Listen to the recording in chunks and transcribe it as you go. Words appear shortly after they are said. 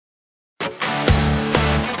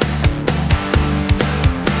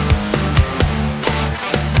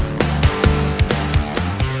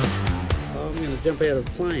jump out of a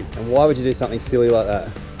plane. And why would you do something silly like that?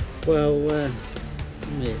 Well,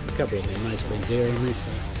 yeah, a couple of my mates have been daring me,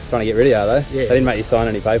 so... Trying to get rid of you, are they? Yeah. They didn't make you sign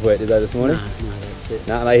any paperwork, did they, this morning? No, that's it.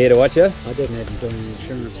 No, are they here to watch you? I didn't have them doing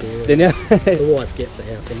insurance here. Didn't you? The wife gets the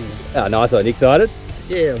house anyway. Oh, nice one. You excited?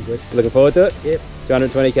 Yeah, I'm good. Looking forward to it? Yep.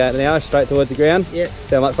 220 km an hour, straight towards the ground? Yep.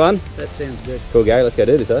 Sound like fun? That sounds good. Cool, Gary. Let's go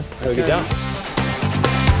do this, huh? Have a good Okay. jump.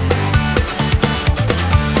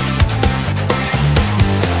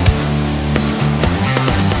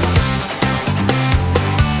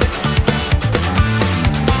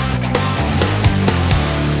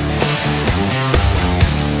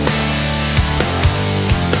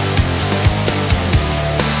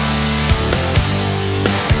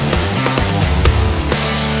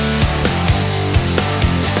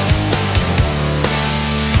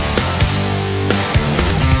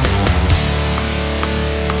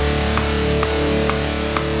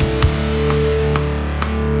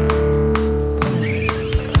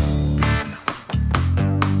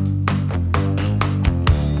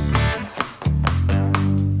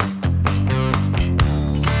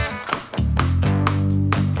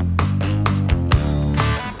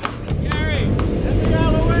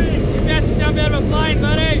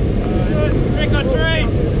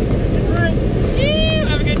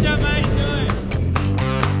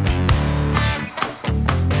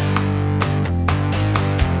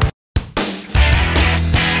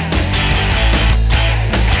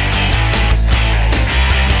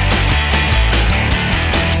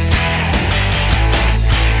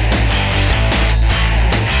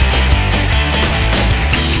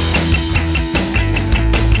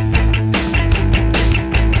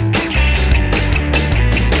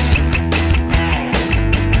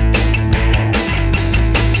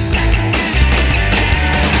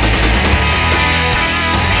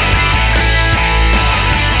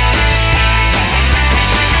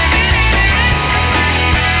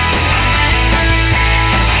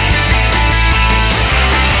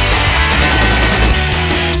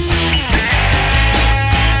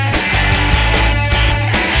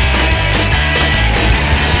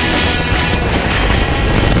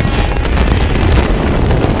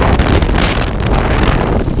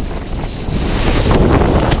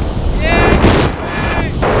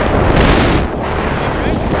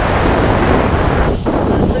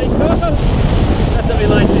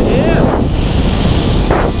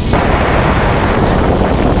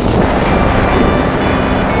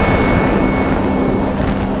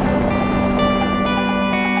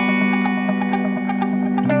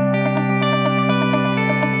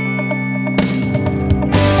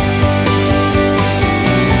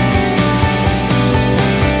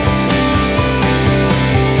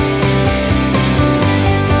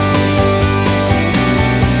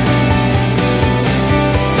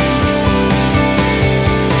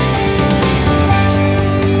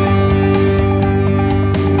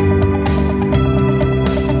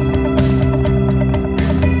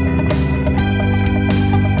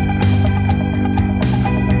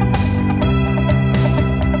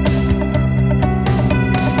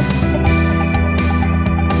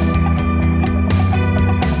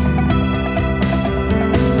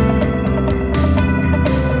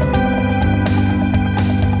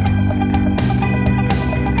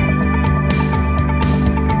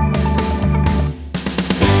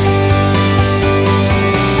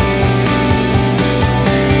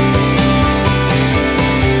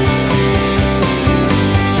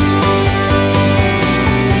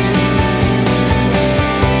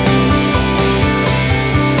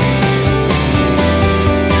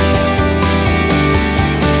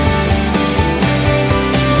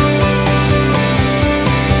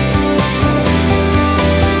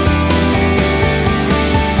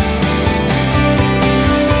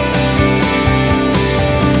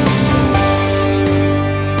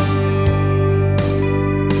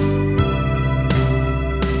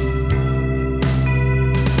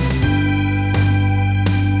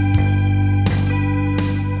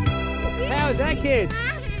 kids.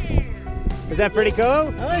 Was that pretty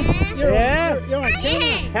cool? Hey, you're on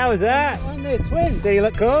camera. How was that? On there, twins. Do you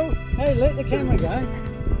look cool? Hey, let the camera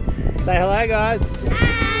go. Say hello, guys.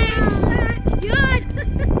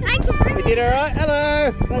 We did alright.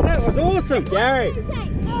 Hello. Hey, that was awesome. Gary,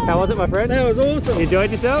 how was it, my friend? That was awesome. You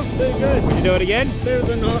enjoyed yourself? Too good. Would you do it again? Better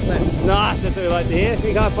than not, lads. Nice, that's what we like to hear.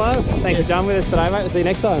 Big high five. Thanks for jumping with us today, mate. We'll see you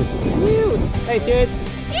next time. Woo. Hey, kids.